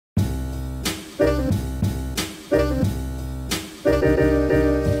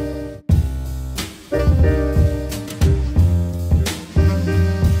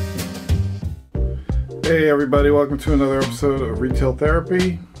everybody, welcome to another episode of Retail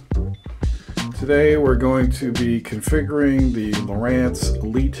Therapy. Today we're going to be configuring the Lowrance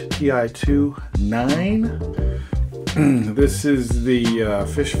Elite Ti2 9. This is the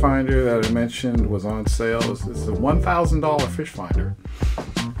fish finder that I mentioned was on sale. This is a $1,000 fish finder,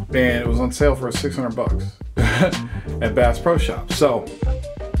 and it was on sale for $600 at Bass Pro Shop. So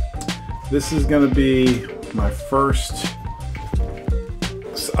this is going to be my first.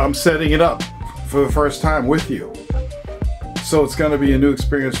 I'm setting it up for the first time with you, so it's going to be a new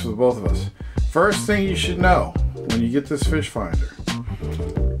experience for the both of us. First thing you should know when you get this fish finder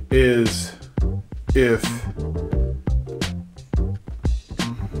is if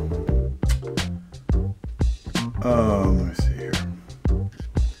let me see here.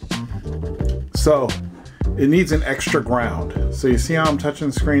 So it needs an extra ground. So you see how I'm touching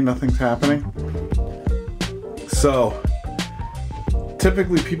the screen, nothing's happening. So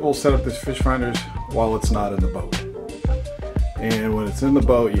typically people set up these fish finders while it's not in the boat. And when it's in the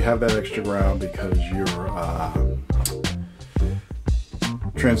boat, you have that extra ground because your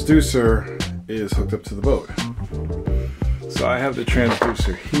transducer is hooked up to the boat. So I have the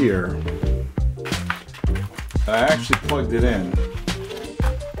transducer here. I actually plugged it in,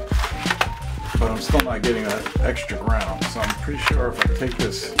 but I'm still not getting that extra ground. So I'm pretty sure if I take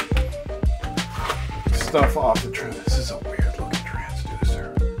this stuff off the transducer, this is a weird looking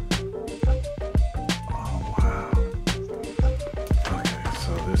transducer. Oh wow. Okay, so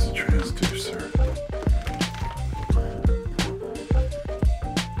this is a transducer.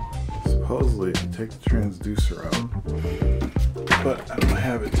 Supposedly if you take the transducer out, but I don't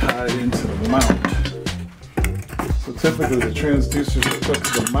have it tied into the mount. So typically the transducer is hooked up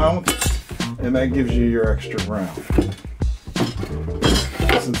to the mount, and that gives you your extra ground.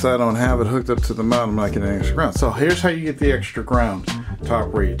 Since I don't have it hooked up to the mount, I'm not getting extra ground. So here's how you get the extra ground to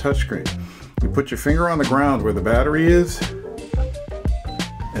operate your touchscreen. You put your finger on the ground where the battery is,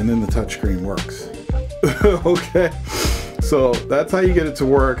 and then the touchscreen works. Okay, so that's how you get it to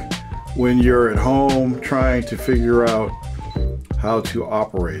work when you're at home trying to figure out how to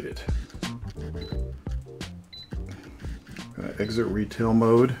operate it. Exit retail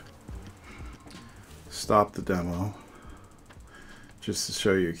mode, stop the demo, just to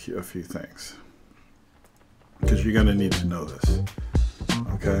show you a few things, because you're going to need to know this.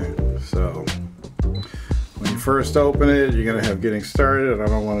 Okay, so when you first open it, you're going to have getting started. I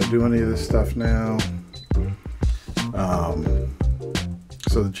don't want to do any of this stuff now.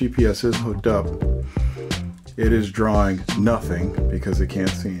 So the GPS is hooked up. It is drawing nothing because it can't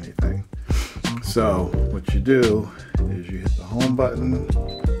see anything. So what you do is you hit the home button,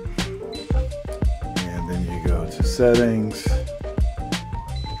 and then you go to settings.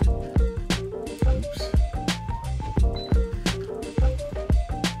 Oops.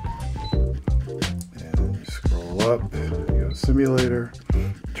 And then you scroll up, you go to simulator,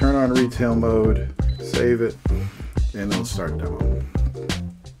 turn on retail mode, save it, and it'll start demo.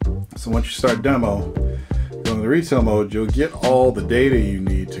 So once you start demo, go into retail mode, you'll get all the data you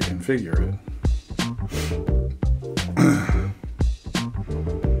need to configure it.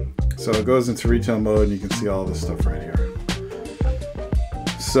 So it goes into retail mode, and you can see all this stuff right here.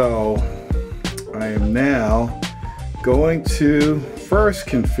 So I am now going to first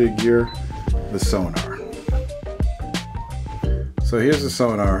configure the sonar. So here's the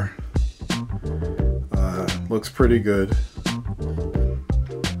sonar. Looks pretty good.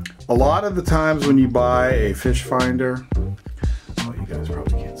 A lot of the times when you buy a fish finder, oh, you guys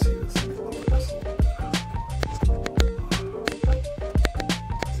probably can't see this. Let me lower this a little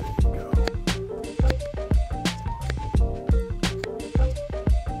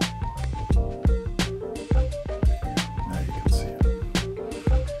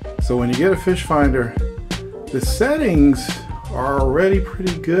bit. So when you get a fish finder, the settings are already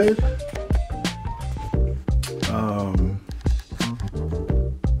pretty good.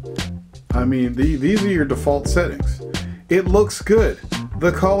 I mean, these are your default settings. It looks good.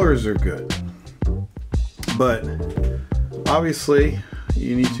 The colors are good. But obviously,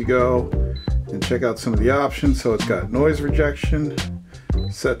 you need to go and check out some of the options. So it's got noise rejection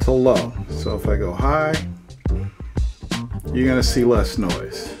set to low. So if I go high, you're gonna see less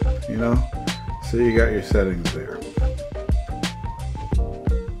noise, you know? So you got your settings there.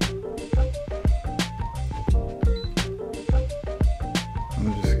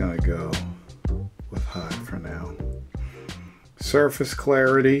 I'm just gonna go with high for now. Surface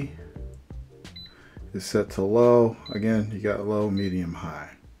clarity is set to low. Again, you got low, medium, high.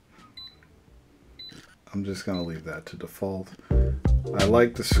 I'm just gonna leave that to default. I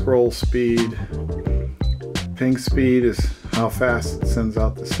like the scroll speed. Ping speed is how fast it sends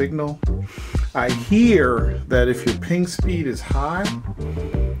out the signal. I hear that if your ping speed is high,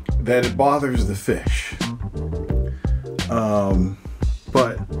 that it bothers the fish.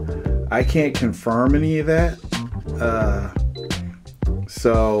 But I can't confirm any of that.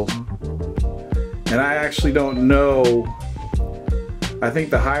 And I actually don't know. I think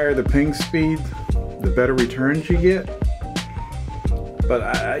the higher the ping speed, the better returns you get. But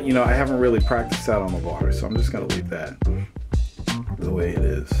I haven't really practiced that on the water, so I'm just gonna leave that the way it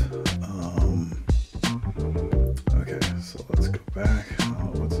is. Okay, so let's go back.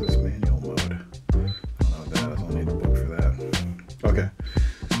 Oh, what's this manual mode? I don't know what that is. I'll need the book for that. Okay,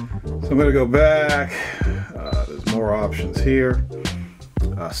 so I'm gonna go back. There's more options here.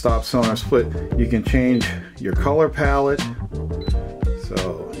 Stop sonar split. You can change your color palette.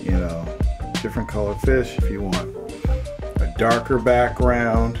 So, different color fish if you want a darker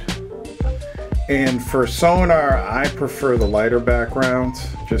background. And for sonar, I prefer the lighter backgrounds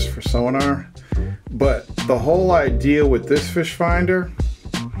just for sonar. But the whole idea with this fish finder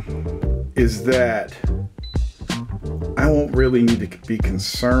is that I won't really need to be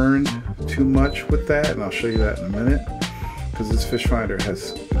concerned too much with that, and I'll show you that in a minute, because this fish finder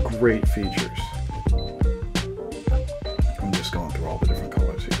has great features. I'm just going through all the different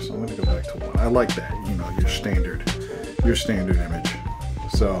colors here, so I'm going to go back to one. I like that, your standard image.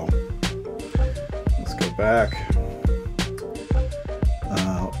 So let's go back.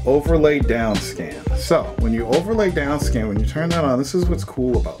 Overlay down scan. So when you overlay down scan, when you turn that on, this is what's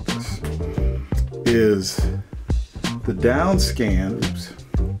cool about this, is the down scan. Oops.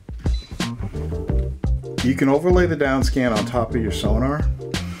 You can overlay the down scan on top of your sonar.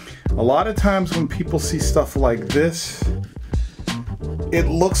 A lot of times when people see stuff like this, it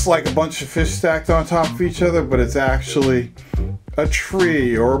looks like a bunch of fish stacked on top of each other, but it's actually a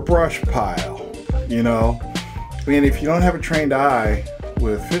tree or a brush pile, I mean, if you don't have a trained eye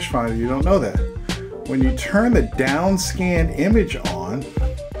with fish finder, you don't know that. When you turn the down scan image on,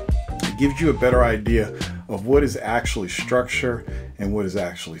 it gives you a better idea of what is actually structure and what is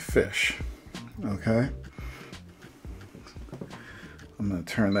actually fish. Okay, I'm going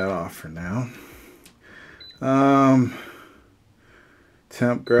to turn that off for now.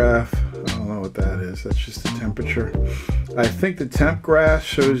 Temp graph, I don't know what that is. That's just the temperature. I think the temp graph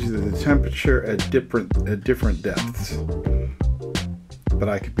shows you the temperature at different depths, but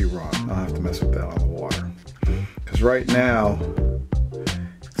I could be wrong. I'll have to mess with that on the water, because right now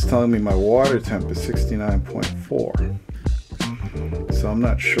it's telling me my water temp is 69.4. So I'm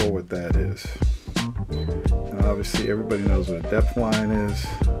not sure what that is. And obviously everybody knows what a depth line is.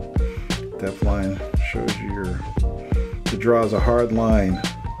 Depth line shows you it draws a hard line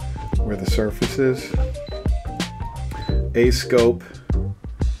where the surface is. A scope,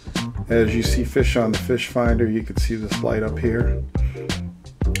 as you see fish on the fish finder, you can see this light up here.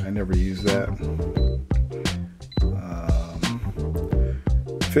 I never use that.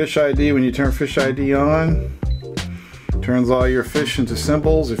 Fish ID, when you turn fish ID on, turns all your fish into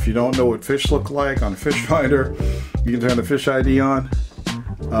symbols. If you don't know what fish look like on a fish finder, you can turn the fish ID on.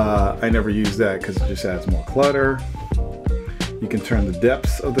 I never use that because it just adds more clutter. You can turn the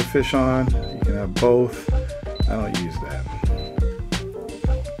depths of the fish on. You can have both. I don't use that.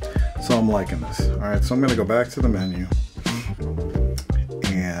 So I'm liking this. All right, so I'm gonna go back to the menu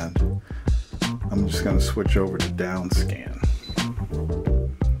and I'm just gonna switch over to down scan.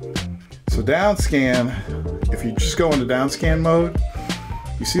 So down scan, if you just go into down scan mode,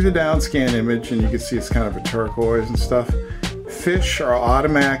 you see the down scan image and you can see it's kind of a turquoise and stuff. Fish are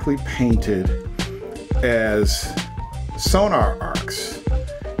automatically painted as sonar arcs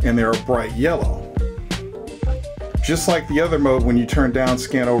and they're a bright yellow. Just like the other mode, when you turn down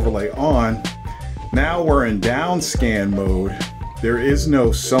scan overlay on, now we're in down scan mode. There is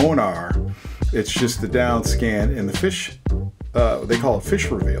no sonar. It's just the down scan and the fish, they call it fish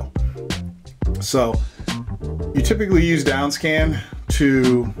reveal. So you typically use down scan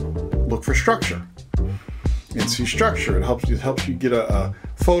to look for structure and see structure. It helps you get a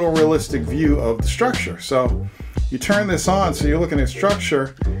photorealistic view of the structure. So you turn this on, so you're looking at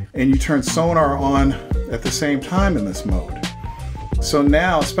structure, and you turn sonar on at the same time in this mode. So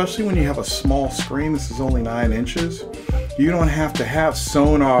now, especially when you have a small screen, this is only 9 inches, you don't have to have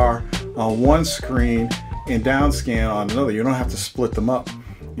sonar on one screen and down scan on another. You don't have to split them up.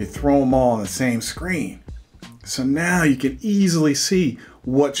 You throw them all on the same screen. So now you can easily see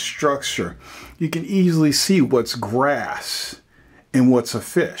what's structure. You can easily see what's grass and what's a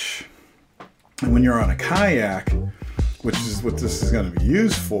fish. And when you're on a kayak, which is what this is going to be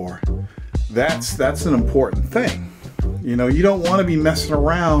used for, that's an important thing. You don't want to be messing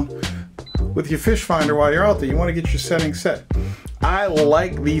around with your fish finder while you're out there. You want to get your settings set. I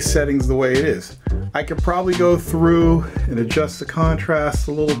like these settings the way it is. I could probably go through and adjust the contrast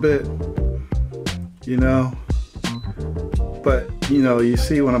a little bit, you know, but you know, you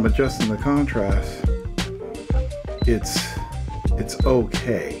see when I'm adjusting the contrast, it's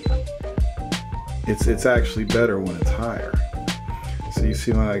okay. It's actually better when it's higher. So you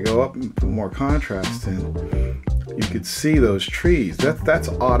see when I go up and put more contrast in, you could see those trees. That's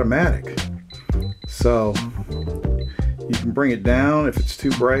automatic. So you can bring it down if it's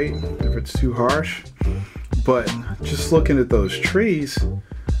too bright, if it's too harsh. But just looking at those trees,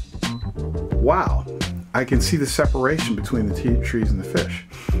 wow, I can see the separation between the trees and the fish.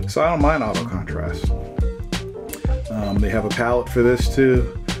 So I don't mind auto contrast. They have a palette for this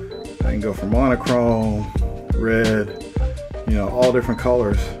too. I can go for monochrome, red, you know, all different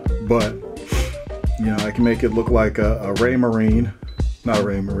colors. But you know, I can make it look like a raymarine, not a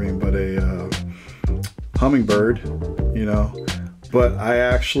raymarine, but a hummingbird, you know. But I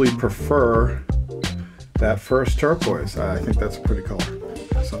actually prefer that first turquoise. I think that's a pretty color,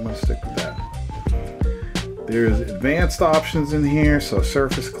 so I'm going to stick with that. There's advanced options in here, so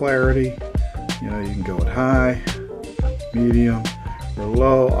surface clarity, you know, you can go with high, medium, or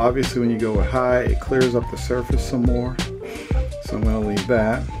low. Obviously when you go with high, it clears up the surface some more, so I'm going to leave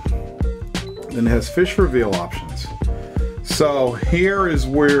that. Then it has fish reveal options. So here is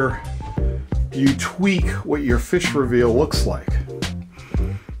where you tweak what your fish reveal looks like.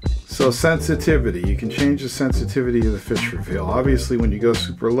 So sensitivity, you can change the sensitivity of the fish reveal. Obviously when you go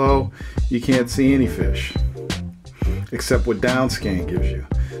super low, you can't see any fish, except what downscan gives you.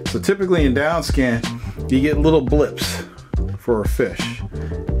 So typically in downscan, you get little blips for a fish,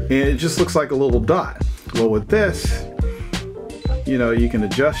 and it just looks like a little dot. Well, with this, you know, you can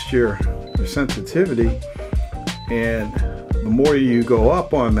adjust your sensitivity, and the more you go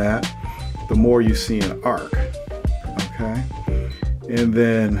up on that, the more you see an arc. Okay, and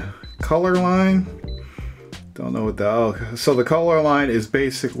then color line, don't know what that, oh, so the color line is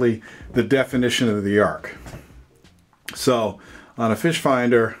basically the definition of the arc. So on a fish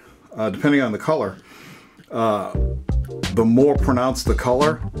finder, depending on the color, the more pronounced the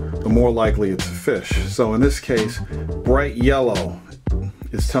color, the more likely it's a fish. So in this case, bright yellow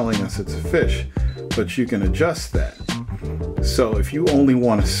is telling us it's a fish, but you can adjust that. So if you only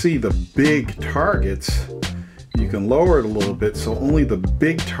want to see the big targets, you can lower it a little bit, so only the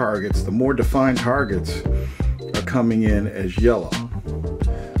big targets, the more defined targets, are coming in as yellow.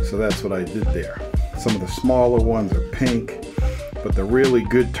 So that's what I did there. Some of the smaller ones are pink, but the really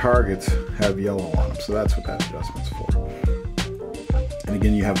good targets have yellow on them, so that's what that adjustment's for. And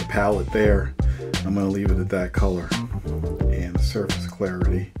again, you have the palette there. I'm going to leave it at that color. And the surface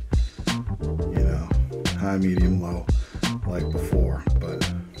clarity, you know, high, medium, low, like before. But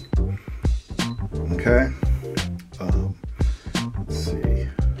okay, let's see.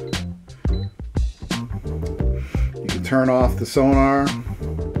 You can turn off the sonar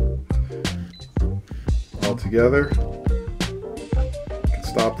altogether. You can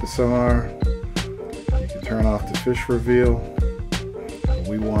stop the sonar. You can turn off the fish reveal.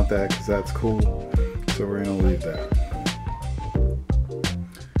 We want that because that's cool, so we're going to leave that.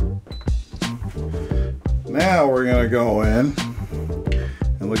 Now we're going to go in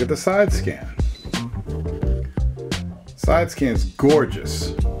and look at the side scan. Side scan is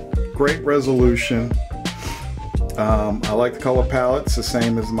gorgeous, great resolution. I like the color palette. It's the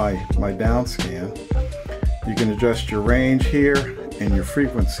same as my down scan. You can adjust your range here and your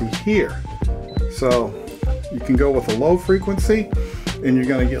frequency here. So you can go with a low frequency and you're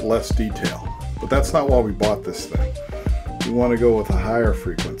going to get less detail. But that's not why we bought this thing. We want to go with a higher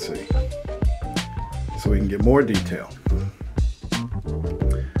frequency so we can get more detail.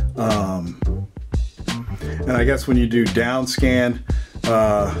 And I guess when you do down scan,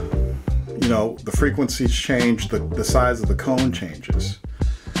 you know, the frequencies change, the size of the cone changes.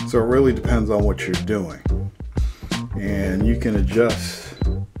 So it really depends on what you're doing. And you can adjust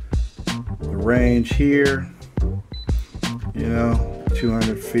the range here, you know,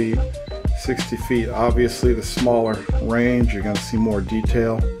 200 feet, 60 feet. Obviously the smaller range, you're going to see more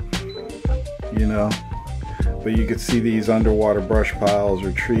detail, you know, but you could see these underwater brush piles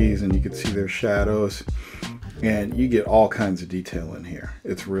or trees, and you could see their shadows, and you get all kinds of detail in here.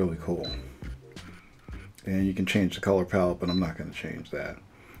 It's really cool. And you can change the color palette, but I'm not going to change that.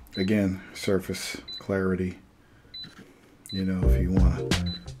 Again, surface clarity, you know, if you want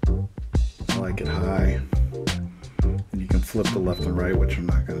to, I like it high. And you can flip the left and right, which I'm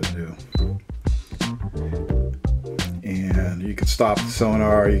not going to do. And you can stop the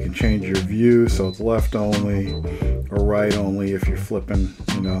sonar. You can change your view so it's left only or right only if you're flipping,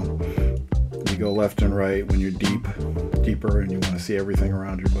 you know, You go left and right when you're deeper and you want to see everything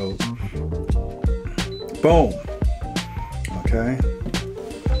around your boat. Boom. Okay.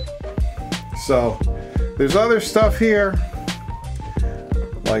 So there's other stuff here,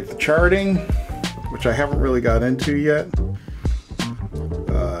 like the charting, which I haven't really got into yet.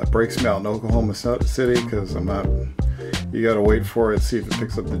 It breaks me out in Oklahoma City because I'm not, you gotta wait for it, see if it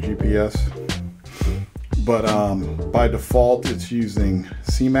picks up the GPS. But by default it's using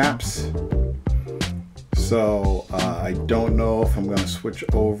C-maps. So I don't know if I'm gonna switch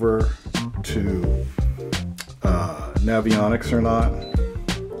over to Navionics or not.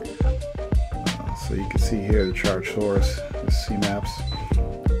 So you can see here the chart source, the C-maps.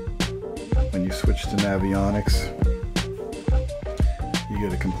 When you switch to Navionics, you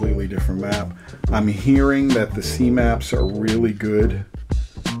get a completely different map. I'm hearing that the C-maps are really good,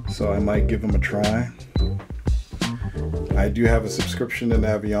 so I might give them a try. I do have a subscription to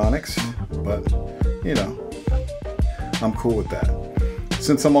Navionics, but you know, I'm cool with that.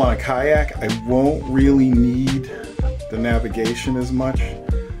 Since I'm on a kayak, I won't really need the navigation as much.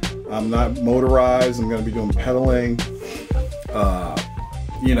 I'm not motorized, I'm gonna be doing pedaling.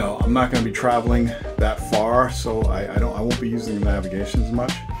 You know, I'm not gonna be traveling that far, so I won't be using the navigation as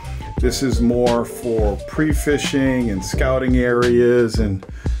much. This is more for pre-fishing and scouting areas and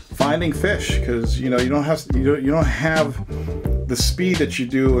finding fish, because you know, you don't have the speed that you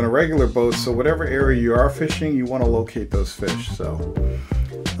do in a regular boat, so whatever area you are fishing, you want to locate those fish. So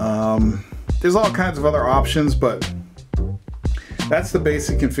there's all kinds of other options, but that's the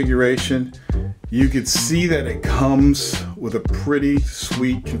basic configuration. You could see that it comes with a pretty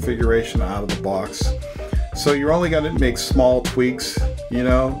sweet configuration out of the box. So you're only going to make small tweaks, you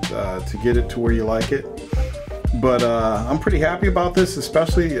know, to get it to where you like it. But I'm pretty happy about this,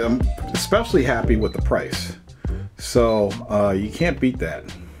 especially happy with the price. So you can't beat that.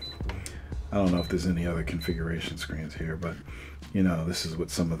 I don't know if there's any other configuration screens here, but you know, this is what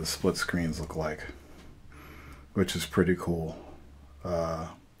some of the split screens look like, which is pretty cool.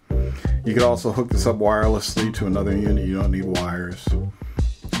 You can also hook this up wirelessly to another unit. You don't need wires.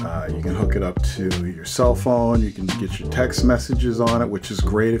 You can hook it up to your cell phone. You can get your text messages on it, which is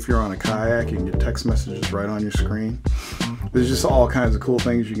great if you're on a kayak. You can get text messages right on your screen. There's just all kinds of cool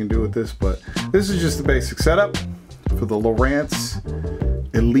things you can do with this, but this is just the basic setup for the Lowrance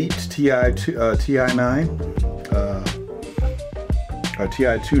Elite Ti9. Or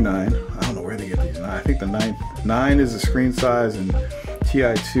Ti2 9. I don't know where they get these. I think the 9 is the screen size and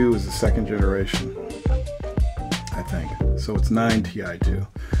Ti2 is the second generation, I think. So it's 9 Ti2.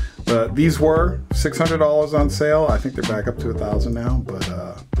 But these were $600 on sale. I think they're back up to $1,000 now, but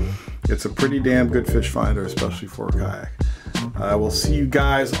it's a pretty damn good fish finder, especially for a kayak. I will see you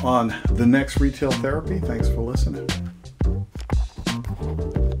guys on the next Retail Therapy. Thanks for listening.